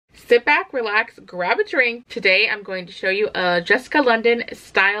Sit back, relax, grab a drink. Today I'm going to show you a Jessica London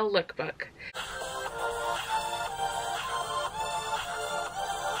style lookbook.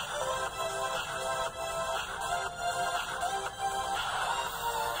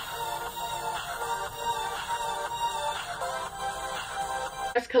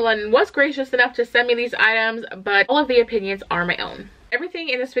 Jessica London was gracious enough to send me these items, but all of the opinions are my own. Everything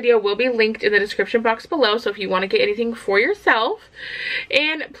in this video will be linked in the description box below, so if you want to get anything for yourself.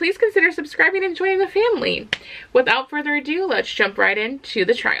 And please consider subscribing and joining the family. Without further ado, let's jump right into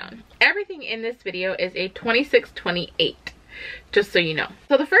the try-on. Everything in this video is a 26-28. Just so you know.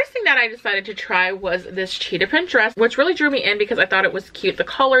 So the first thing that I decided to try was this cheetah print dress, which really drew me in because I thought it was cute, the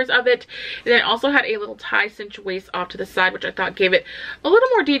colors of it. And then it also had a little tie cinch waist off to the side, which I thought gave it a little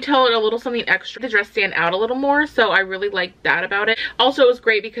more detail and a little something extra. The dress stand out a little more, so I really liked that about it. Also, it was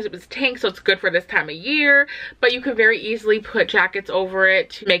great because it was tank, so it's good for this time of year, but you could very easily put jackets over it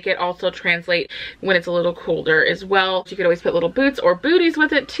to make it also translate when it's a little colder as well. You could always put little boots or booties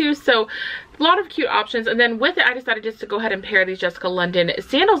with it too, so a lot of cute options. And then with it, I decided just to go ahead and pair these Jessica London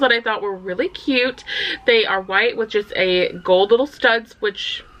sandals that I thought were really cute. They are white with just a gold little studs,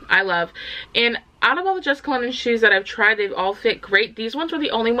 which I love. And out of all the Jessica London shoes that I've tried, they've all fit great. These ones were the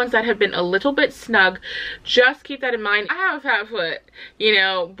only ones that have been a little bit snug. Just keep that in mind. I have a fat foot, you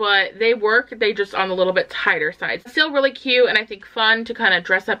know, but they work. They just on the little bit tighter side. Still really cute and I think fun to kind of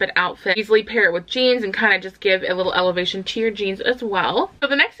dress up an outfit. Easily pair it with jeans and kind of just give a little elevation to your jeans as well. So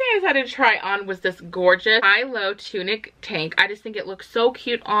the next thing I decided to try on was this gorgeous high-low tunic tank. I just think it looks so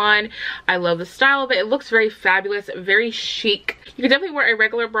cute on. I love the style of it. It looks very fabulous, very chic. You can definitely wear a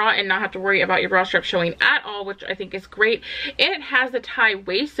regular bra and not have to worry about your bra strap showing at all, which I think is great. And it has the tie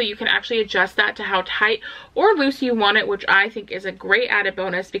waist, so you can actually adjust that to how tight or loose you want it, which I think is a great added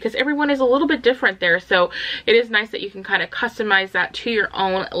bonus because everyone is a little bit different there. So it is nice that you can kind of customize that to your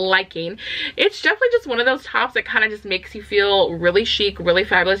own liking. It's definitely just one of those tops that kind of just makes you feel really chic, really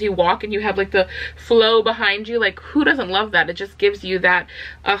fabulous. You walk and you have like the flow behind you. Like, who doesn't love that? It just gives you that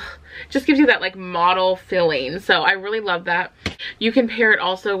just gives you that like model feeling. So I really love that. You can pair it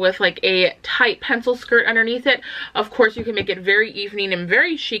also with like a tight pencil skirt underneath it. Of course, you can make it very evening and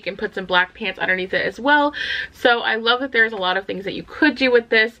very chic and put some black pants underneath it as well. So I love that there's a lot of things that you could do with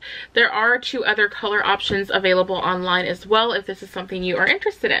this. There are 2 other color options available online as well if this is something you are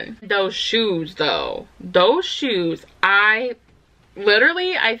interested in. Those shoes though, those shoes, I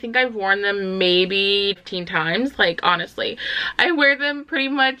think I've worn them maybe 15 times. Like, honestly, I wear them pretty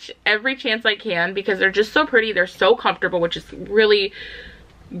much every chance I can because they're just so pretty. They're so comfortable, which is really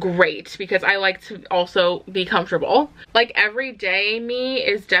great because I like to also be comfortable. Like, everyday me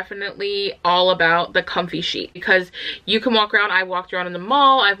is definitely all about the comfy chic because you can walk around. I walked around in the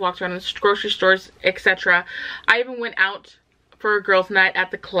mall, I've walked around in the grocery stores, etc. I even went out for a girls' night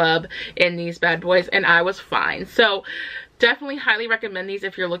at the club in these bad boys and I was fine. So definitely highly recommend these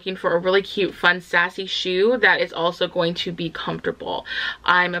if you're looking for a really cute, fun, sassy shoe that is also going to be comfortable.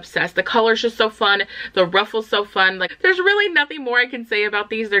 I'm obsessed. The color's just so fun. The ruffle's so fun. Like, there's really nothing more I can say about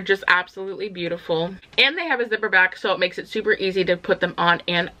these. They're just absolutely beautiful. And they have a zipper back, so it makes it super easy to put them on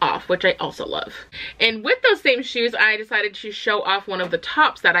and off, which I also love. And with those same shoes, I decided to show off one of the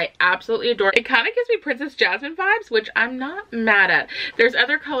tops that I absolutely adore. It kind of gives me Princess Jasmine vibes, which I'm not mad at. There's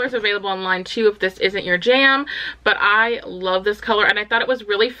other colors available online too if this isn't your jam, but I love this color and I thought it was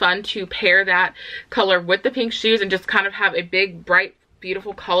really fun to pair that color with the pink shoes and just kind of have a big, bright,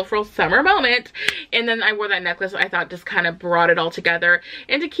 beautiful, colorful summer moment. And then I wore that necklace. I thought just kind of brought it all together.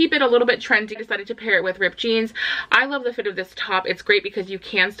 And to keep it a little bit trendy, I decided to pair it with ripped jeans. I love the fit of this top. It's great because you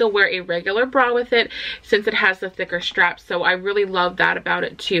can still wear a regular bra with it since it has the thicker straps. So I really love that about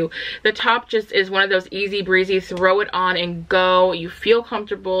it too. The top just is one of those easy breezy, throw it on and go. You feel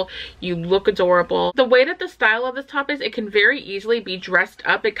comfortable. You look adorable. The way that the style of this top is, it can very easily be dressed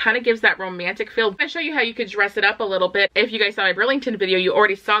up. It kind of gives that romantic feel. I'll show you how you could dress it up a little bit. If you guys saw my Burlington video, you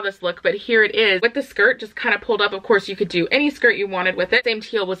already saw this look, but here it is with the skirt just kind of pulled up. Of course, you could do any skirt you wanted with it. Same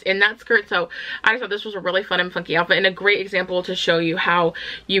teal was in that skirt, so I just thought this was a really fun and funky outfit and a great example to show you how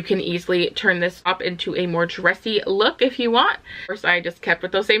you can easily turn this up into a more dressy look if you want. Of course, I just kept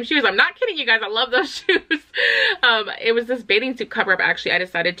with those same shoes. I'm not kidding you guys, I love those shoes. It was this bathing suit cover up. Actually, I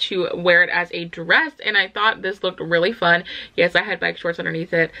decided to wear it as a dress and I thought this looked really fun. Yes, I had bike shorts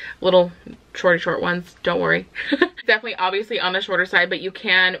underneath it, little short ones, don't worry. Definitely obviously on the shorter side side, but you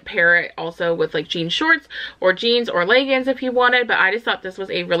can pair it also with like jean shorts or jeans or leggings if you wanted. But I just thought this was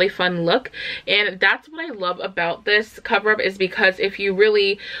a really fun look, and that's what I love about this cover up, is because if you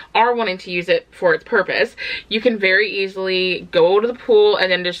really are wanting to use it for its purpose, you can very easily go to the pool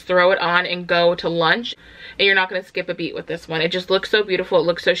and then just throw it on and go to lunch, and you're not going to skip a beat with this one. It just looks so beautiful. It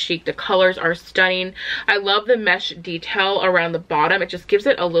looks so chic. The colors are stunning. I love the mesh detail around the bottom. It just gives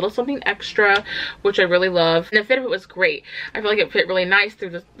it a little something extra, which I really love. And the fit of it was great. I feel like it fit really nice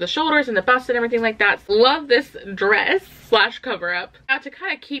through the shoulders and the bust and everything like that. Love this dress slash cover up. Now, to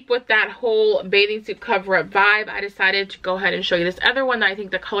kind of keep with that whole bathing suit cover up vibe, I decided to go ahead and show you this other one that I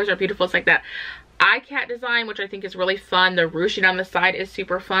think the colors are beautiful. It's like that eye-cat design, which I think is really fun. The ruching on the side is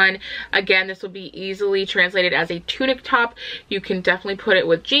super fun. Again, this will be easily translated as a tunic top. You can definitely put it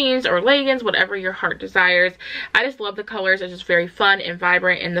with jeans or leggings, whatever your heart desires. I just love the colors. It's just very fun and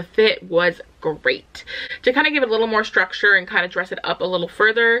vibrant, and the fit was great. To kind of give it a little more structure and kind of dress it up a little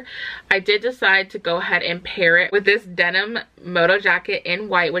further, I did decide to go ahead and pair it with this denim moto jacket in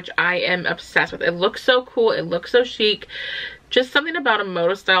white, which I am obsessed with. It looks so cool. It looks so chic. Just something about a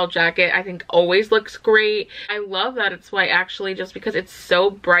moto style jacket I think always looks great. I love that it's white, actually, just because it's so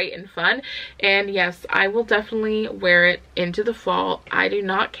bright and fun. And yes, I will definitely wear it into the fall. I do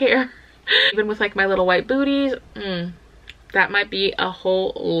not care. Even with like my little white booties, that might be a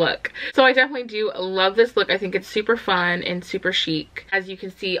whole look. So I definitely do love this look. I think it's super fun and super chic. As you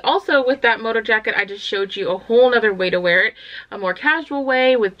can see, also with that moto jacket, I just showed you a whole nother way to wear it. A more casual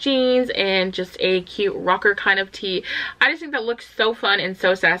way with jeans and just a cute rocker kind of tee. I just think that looks so fun and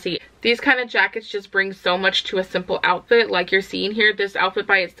so sassy. These kind of jackets just bring so much to a simple outfit. Like you're seeing here, this outfit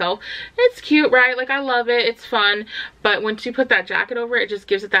by itself, it's cute, right? Like I love it, it's fun. But once you put that jacket over it, it just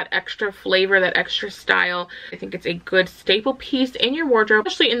gives it that extra flavor, that extra style. I think it's a good staple piece in your wardrobe,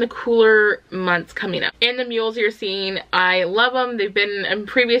 especially in the cooler months coming up. And the mules you're seeing, I love them. They've been in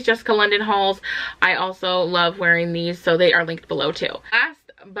previous Jessica London hauls. I also love wearing these, so they are linked below too. Last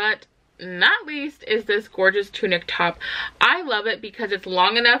but not least is this gorgeous tunic top. I love it because it's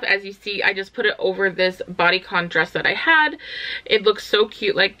long enough. As you see, I just put it over this bodycon dress that I had. It looks so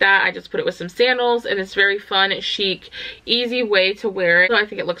cute like that. I just put it with some sandals, and it's very fun, chic, easy way to wear it. So I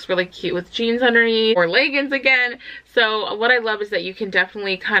think it looks really cute with jeans underneath or leggings again. So what I love is that you can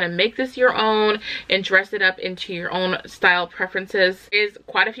definitely kind of make this your own and dress it up into your own style preferences. There's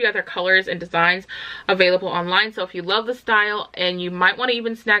quite a few other colors and designs available online. So if you love the style, and you might want to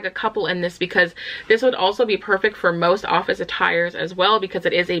even snag a couple in this, because this would also be perfect for most office attires as well, because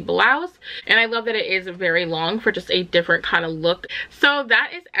it is a blouse, and I love that it is very long for just a different kind of look. So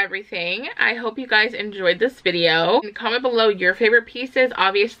that is everything. I hope you guys enjoyed this video. Comment below your favorite pieces.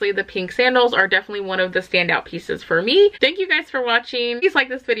 Obviously the pink sandals are definitely one of the standout pieces for me. Thank you guys for watching. Please like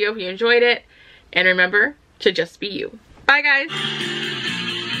this video if you enjoyed it, and remember to just be you. Bye guys.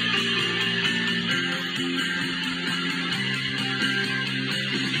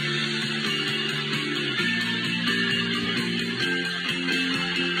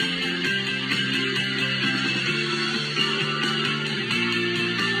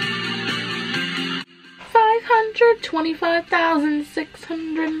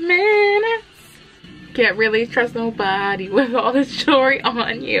 525,600 minutes. Can't really trust nobody with all this jewelry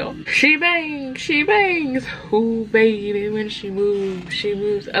on you. She bangs. Ooh, baby, when she moves, she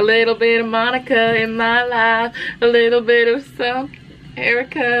moves. A little bit of Monica in my life. A little bit of some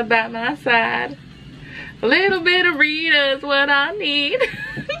Erica by my side. A little bit of Rita is what I need.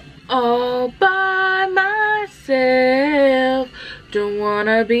 All by myself. Don't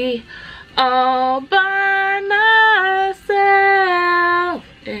wanna be all by myself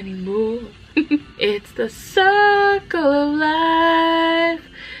anymore. It's the circle of life,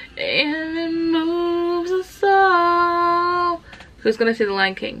 and it moves us all. Who's gonna see The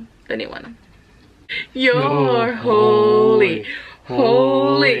Lion King? Anyone? You're holy,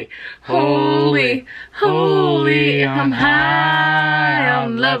 holy, holy, holy. I'm high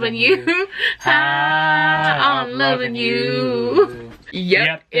on loving you. High on loving you.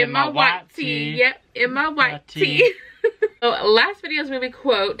 Yep, in my white tee. Yep, in my white tee. So last video's movie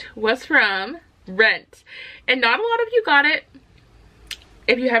quote was from Rent, and not a lot of you got it.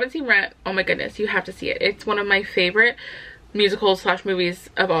 If you haven't seen Rent, oh my goodness, you have to see it. It's one of my favorite musicals / movies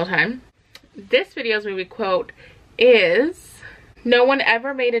of all time. This video's movie quote is, no one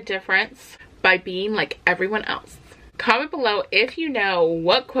ever made a difference by being like everyone else. Comment below if you know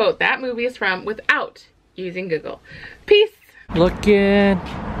what quote that movie is from without using Google. Peace. Looking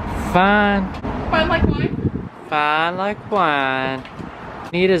fine. Fine like wine. Fine like wine.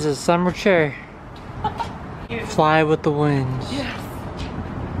 Neat as a summer chair. Fly with the winds. Yes.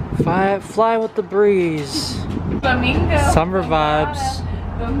 Fly with the breeze. Flamingo. Summer vibes.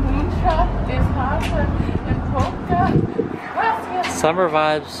 The moonshot is hotter and polka. Gracias. Summer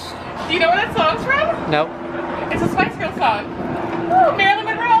vibes. Do you know where that song's from? Nope. It's a Spice Girls song. Woo, Marilyn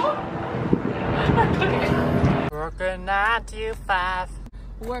Monroe. Working 9 to 5.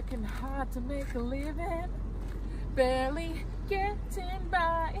 Working hard to make a living. Barely getting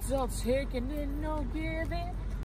by. It's all taking and no giving.